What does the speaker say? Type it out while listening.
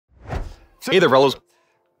Hey there, fellas.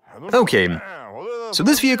 Okay, so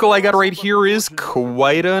this vehicle I got right here is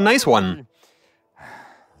quite a nice one.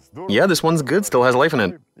 Yeah, this one's good, still has life in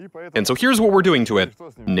it. And so here's what we're doing to it.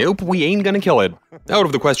 Nope, we ain't gonna kill it. Out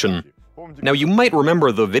of the question. Now you might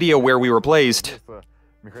remember the video where we replaced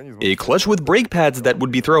a clutch with brake pads that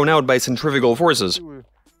would be thrown out by centrifugal forces.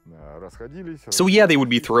 So yeah, they would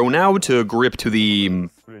be thrown out to grip to the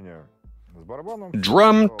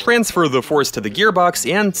drum, transfer the force to the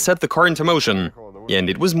gearbox, and set the car into motion. And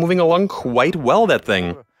it was moving along quite well, that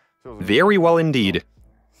thing. Very well indeed.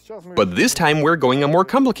 But this time we're going a more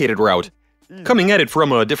complicated route, coming at it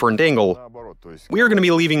from a different angle. We are going to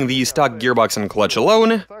be leaving the stock gearbox and clutch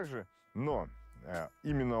alone,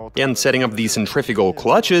 and setting up the centrifugal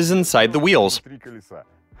clutches inside the wheels.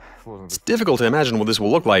 It's difficult to imagine what this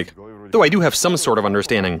will look like, though I do have some sort of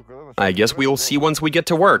understanding. I guess we'll see once we get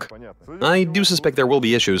to work. I do suspect there will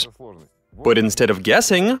be issues. But instead of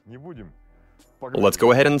guessing, let's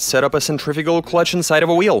go ahead and set up a centrifugal clutch inside of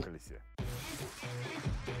a wheel.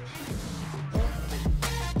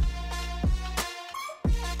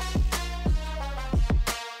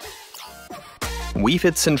 We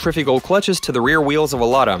fit centrifugal clutches to the rear wheels of a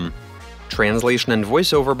Lada. Translation and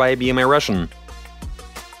voiceover by BMI Russian.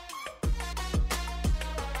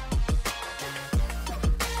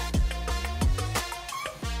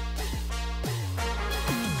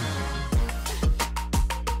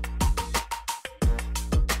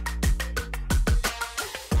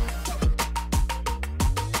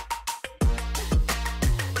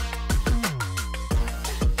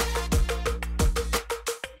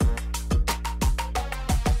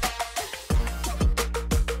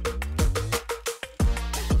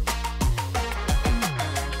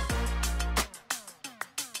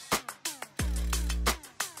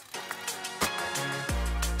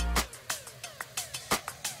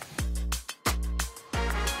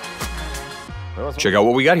 Check out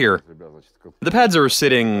what we got here. The pads are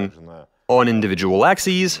sitting on individual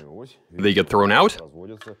axes, they get thrown out,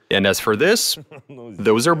 and as for this,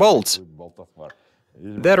 those are bolts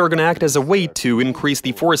that are going to act as a weight to increase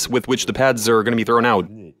the force with which the pads are going to be thrown out.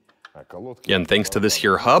 And thanks to this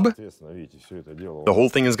here hub, the whole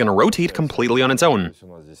thing is going to rotate completely on its own.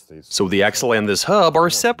 So the axle and this hub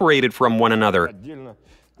are separated from one another,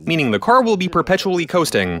 meaning the car will be perpetually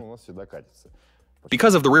coasting,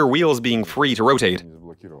 because of the rear wheels being free to rotate.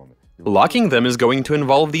 Locking them is going to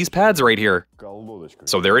involve these pads right here.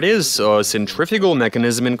 So there it is, a centrifugal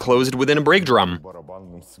mechanism enclosed within a brake drum.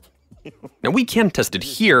 Now we can't test it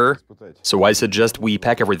here, so I suggest we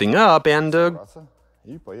pack everything up and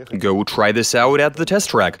go try this out at the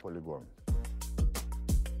test track.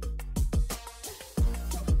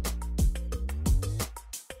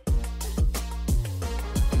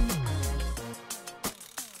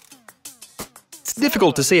 It's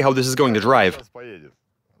difficult to say how this is going to drive.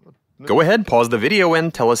 Go ahead, pause the video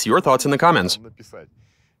and tell us your thoughts in the comments.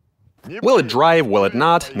 Will it drive? Will it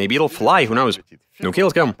not? Maybe it'll fly, who knows? Okay,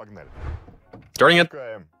 let's go. Starting it.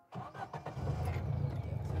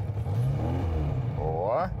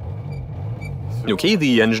 Okay,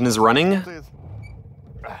 the engine is running.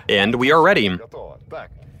 And we are ready.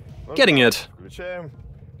 Getting it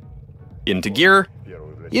into gear.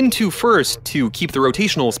 Into first to keep the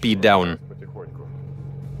rotational speed down.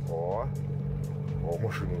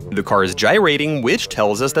 The car is gyrating, which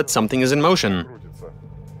tells us that something is in motion.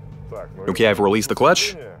 Okay, I've released the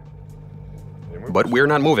clutch, but we're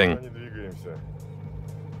not moving.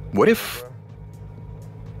 What if...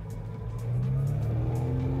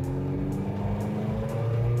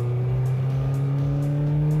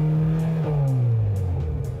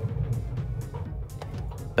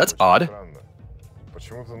 That's odd.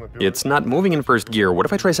 It's not moving in first gear. What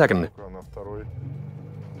if I try second?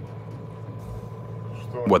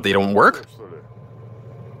 What, they don't work?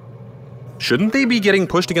 Shouldn't they be getting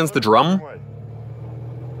pushed against the drum?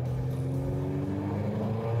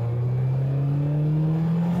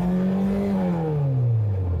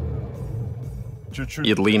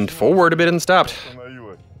 It leaned forward a bit and stopped.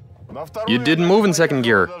 It didn't move in second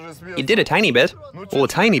gear. It did a tiny bit. Well, a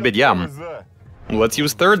tiny bit, yeah. Let's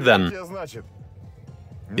use third then.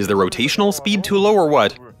 Is the rotational speed too low or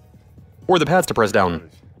what? Or the pads to press down?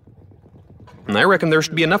 I reckon there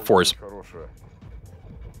should be enough force.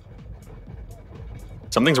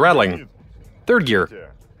 Something's rattling. Third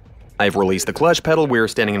gear. I've released the clutch pedal, we're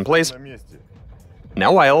standing in place.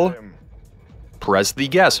 Now I'll press the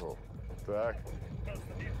gas.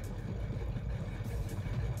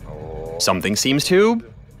 Something seems to...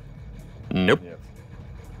 Nope.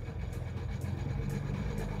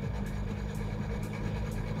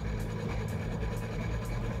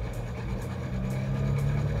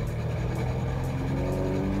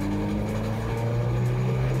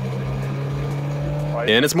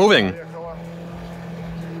 And it's moving.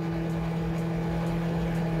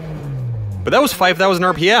 But that was 5,000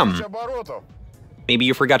 RPM. Maybe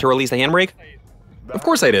you forgot to release the handbrake? Of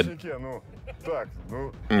course I did.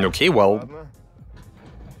 Okay, well...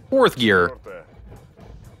 Fourth gear.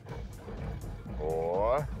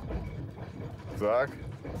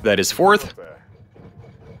 That is fourth.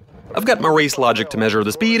 I've got my race logic to measure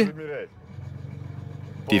the speed.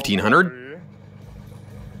 1,500.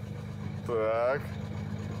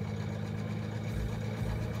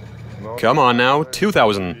 Come on now,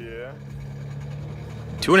 2,000.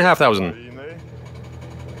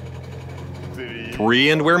 2,500. 3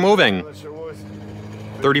 and we're moving.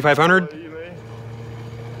 3,500.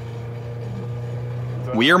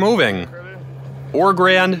 We are moving. 4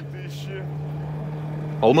 grand.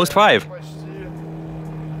 Almost 5.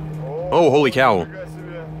 Oh, holy cow.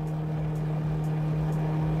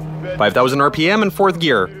 5,000 RPM in fourth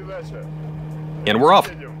gear. And we're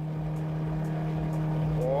off.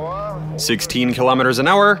 16 kilometers an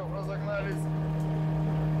hour.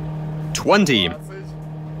 20.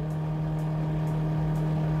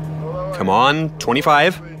 Come on,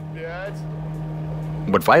 25.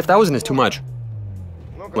 But 5,000 is too much.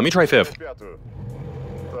 Let me try fifth.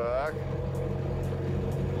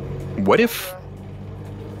 What if...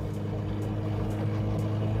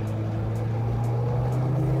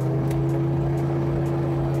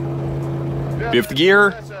 Fifth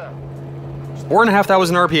gear,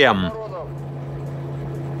 4,500 RPM.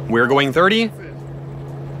 We're going 30,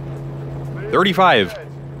 35,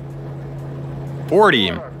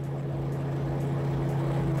 40.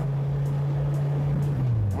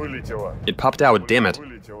 It popped out, damn it.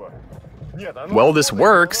 Well, this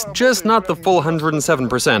works, just not the full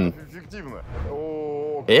 107%.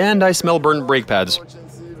 And I smell burnt brake pads.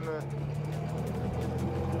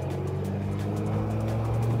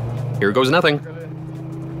 Here goes nothing.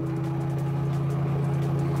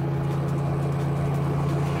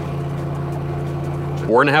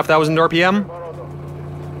 Four and a half thousand RPM.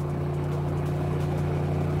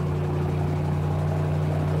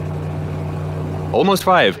 Almost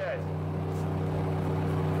 5.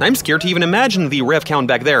 I'm scared to even imagine the rev count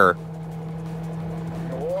back there.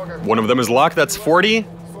 One of them is locked, that's 40.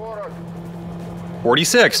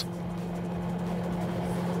 46.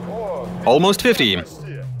 Almost 50.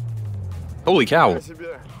 Holy cow.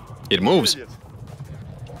 It moves.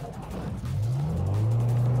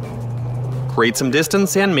 Create some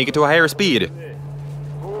distance and make it to a higher speed.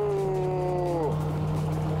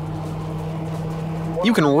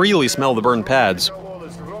 You can really smell the burnt pads.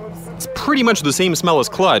 It's pretty much the same smell as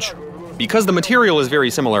clutch, because the material is very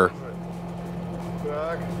similar.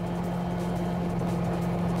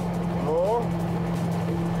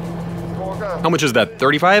 How much is that,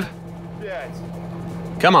 35?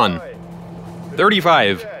 Come on.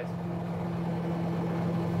 35.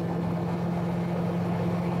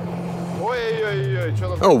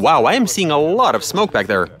 Oh wow, I am seeing a lot of smoke back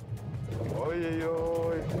there.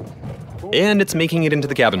 And it's making it into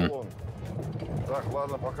the cabin.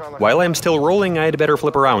 While I'm still rolling, I'd better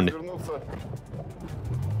flip around.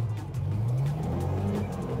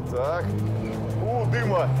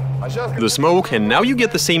 The smoke, and now you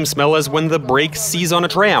get the same smell as when the brake seize on a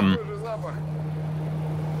tram.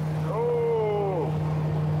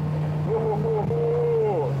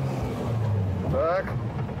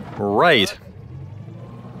 Right.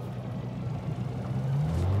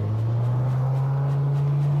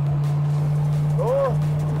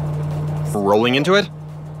 Rolling into it.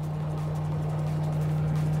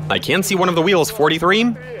 I can't see one of the wheels.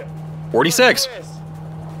 43, 46,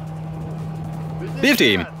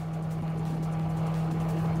 50,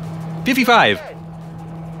 55,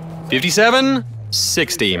 57,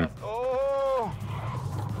 60.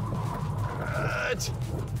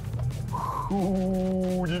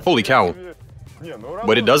 Holy cow.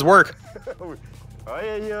 But it does work.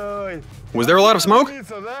 Was there a lot of smoke?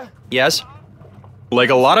 Yes. Like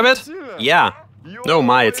a lot of it? Yeah. Oh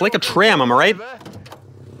my, it's like a tram, am I right?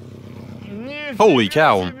 Holy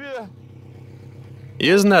cow.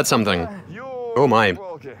 Isn't that something? Oh my.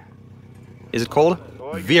 Is it cold?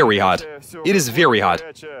 Very hot. It is very hot.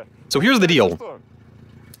 So here's the deal.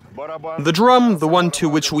 The drum, the one to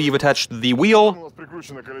which we've attached the wheel,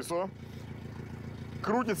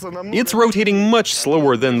 it's rotating much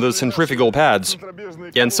slower than the centrifugal pads,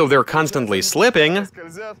 and so they're constantly slipping.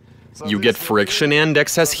 You get friction and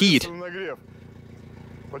excess heat.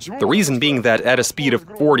 The reason being that at a speed of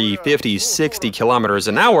 40, 50, 60 kilometers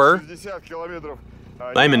an hour,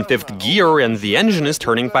 I'm in fifth gear and the engine is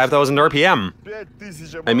turning 5,000 RPM.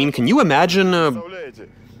 I mean, can you imagine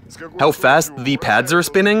how fast the pads are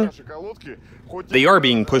spinning. They are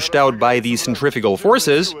being pushed out by the centrifugal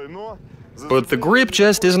forces, but the grip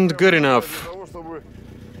just isn't good enough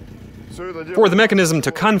for the mechanism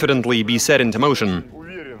to confidently be set into motion.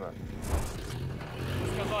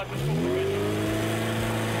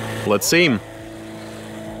 Let's see.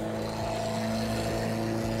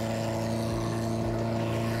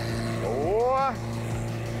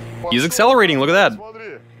 He's accelerating, look at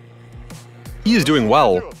that. He is doing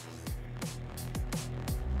well.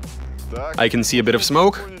 I can see a bit of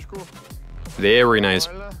smoke. Very nice.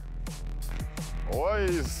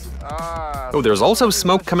 Oh, there's also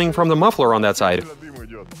smoke coming from the muffler on that side.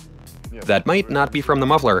 That might not be from the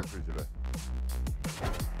muffler.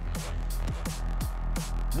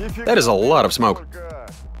 That is a lot of smoke.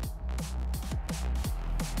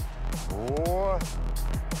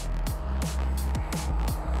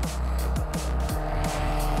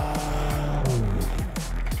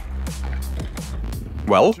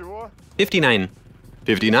 Well, 59.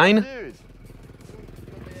 59?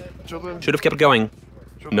 Should have kept going.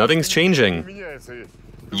 Nothing's changing.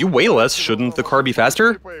 You weigh less, shouldn't the car be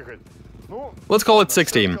faster? Let's call it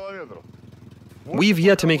 60. We've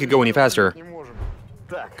yet to make it go any faster.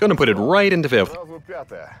 Gonna put it right into fifth.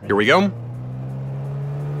 Here we go.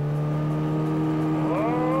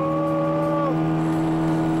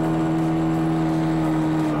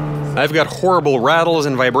 I've got horrible rattles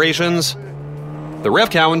and vibrations. The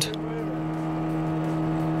rev count.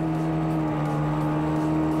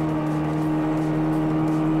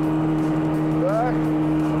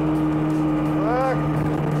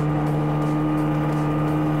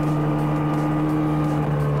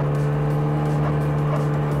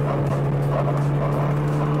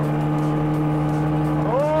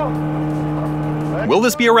 Will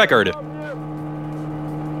this be a record?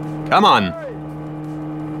 Come on.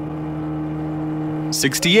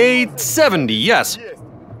 68, 70, yes.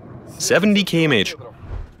 70 kmh.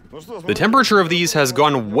 The temperature of these has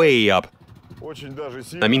gone way up.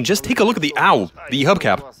 I mean, just take a look at the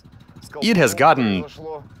hubcap. It has gotten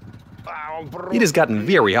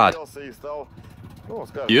very hot.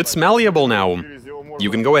 It's malleable now. You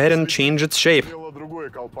can go ahead and change its shape.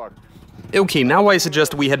 Okay, now I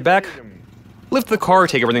suggest we head back, lift the car,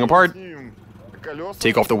 take everything apart,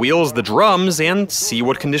 take off the wheels, the drums, and see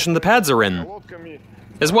what condition the pads are in.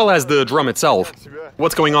 As well as the drum itself.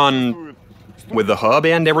 What's going on with the hub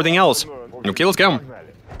and everything else. Okay, let's go.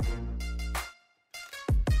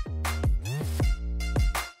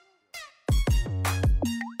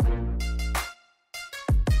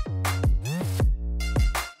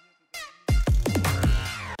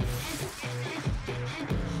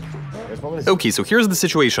 Okay, so here's the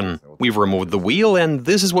situation. We've removed the wheel, and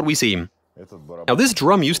this is what we see. Now, this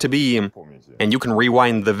drum used to be, and you can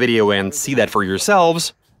rewind the video and see that for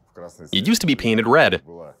yourselves, it used to be painted red.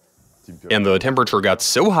 And the temperature got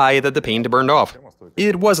so high that the paint burned off.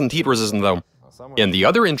 It wasn't heat resistant, though. And the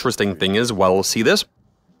other interesting thing is, well, see this?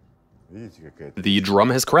 The drum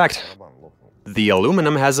has cracked. The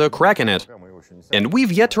aluminum has a crack in it. And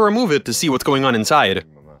we've yet to remove it to see what's going on inside.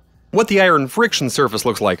 What the iron friction surface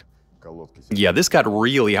looks like. Yeah, this got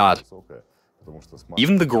really hot.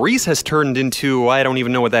 Even the grease has turned into, I don't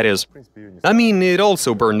even know what that is. I mean, it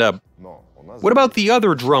also burned up. What about the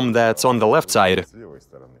other drum that's on the left side?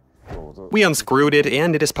 We unscrewed it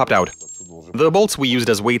and it has popped out. The bolts we used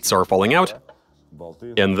as weights are falling out.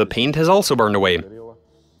 And the paint has also burned away.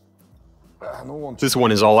 This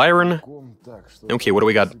one is all iron. Okay, what do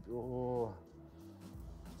we got?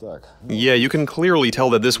 Yeah, you can clearly tell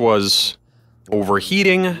that this was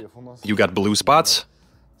overheating. You got blue spots.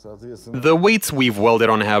 The weights we've welded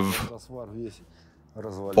on have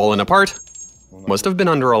fallen apart. Must have been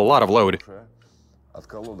under a lot of load.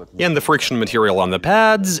 And the friction material on the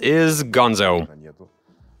pads is gonzo.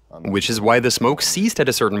 Which is why the smoke ceased at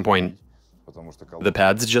a certain point. The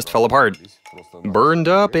pads just fell apart. Burned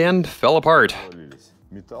up and fell apart.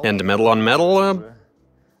 And metal on metal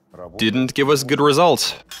didn't give us good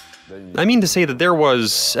results. I mean to say that there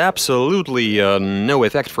was absolutely no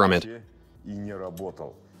effect from it.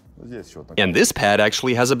 And this pad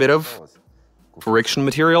actually has a bit of friction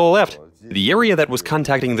material left. The area that was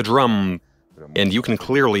contacting the drum, and you can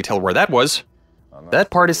clearly tell where that was,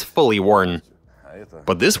 that part is fully worn.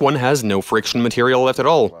 But this one has no friction material left at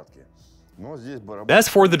all. As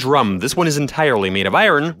for the drum, this one is entirely made of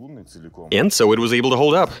iron, and so it was able to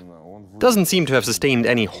hold up. Doesn't seem to have sustained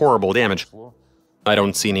any horrible damage. I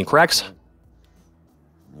don't see any cracks.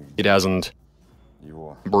 It hasn't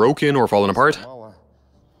broken or fallen apart.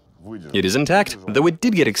 It is intact, though it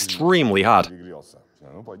did get extremely hot.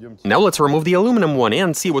 Now let's remove the aluminum one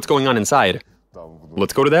and see what's going on inside.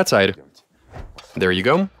 Let's go to that side. There you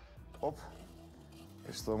go.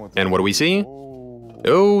 And what do we see?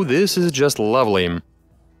 Oh, this is just lovely.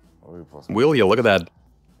 Will you look at that?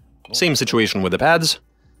 Same situation with the pads.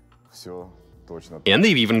 And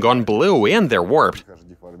they've even gone blue and they're warped.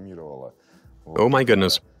 Oh my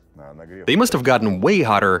goodness. They must have gotten way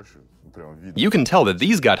hotter. You can tell that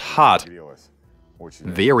these got hot.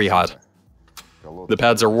 Very hot. The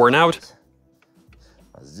pads are worn out.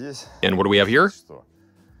 And what do we have here?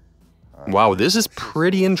 Wow, this is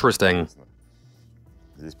pretty interesting.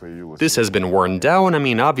 This has been worn down. I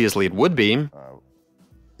mean, obviously it would be.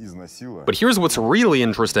 But here's what's really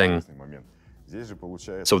interesting.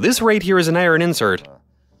 So this right here is an iron insert,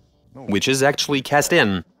 which is actually cast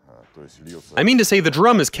in. I mean to say the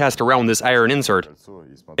drum is cast around this iron insert.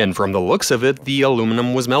 And from the looks of it, the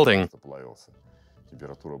aluminum was melting.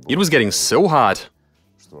 It was getting so hot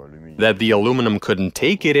that the aluminum couldn't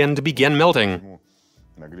take it and began melting.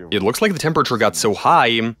 It looks like the temperature got so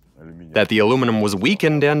high that the aluminum was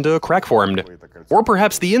weakened and a crack formed. Or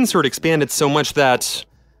perhaps the insert expanded so much that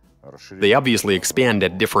they obviously expand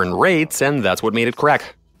at different rates, and that's what made it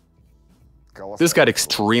crack. This got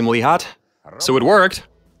extremely hot, so it worked,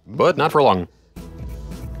 but not for long.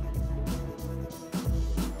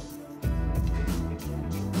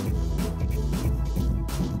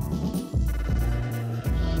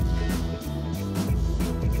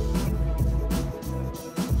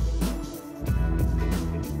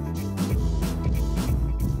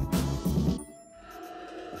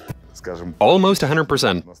 Almost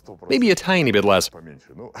 100%, maybe a tiny bit less.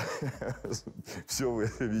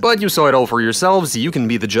 But you saw it all for yourselves, you can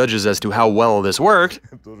be the judges as to how well this worked.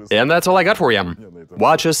 And that's all I got for you.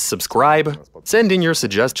 Watch us, subscribe, send in your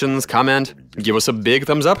suggestions, comment, give us a big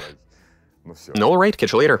thumbs up. Alright,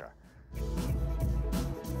 catch you later.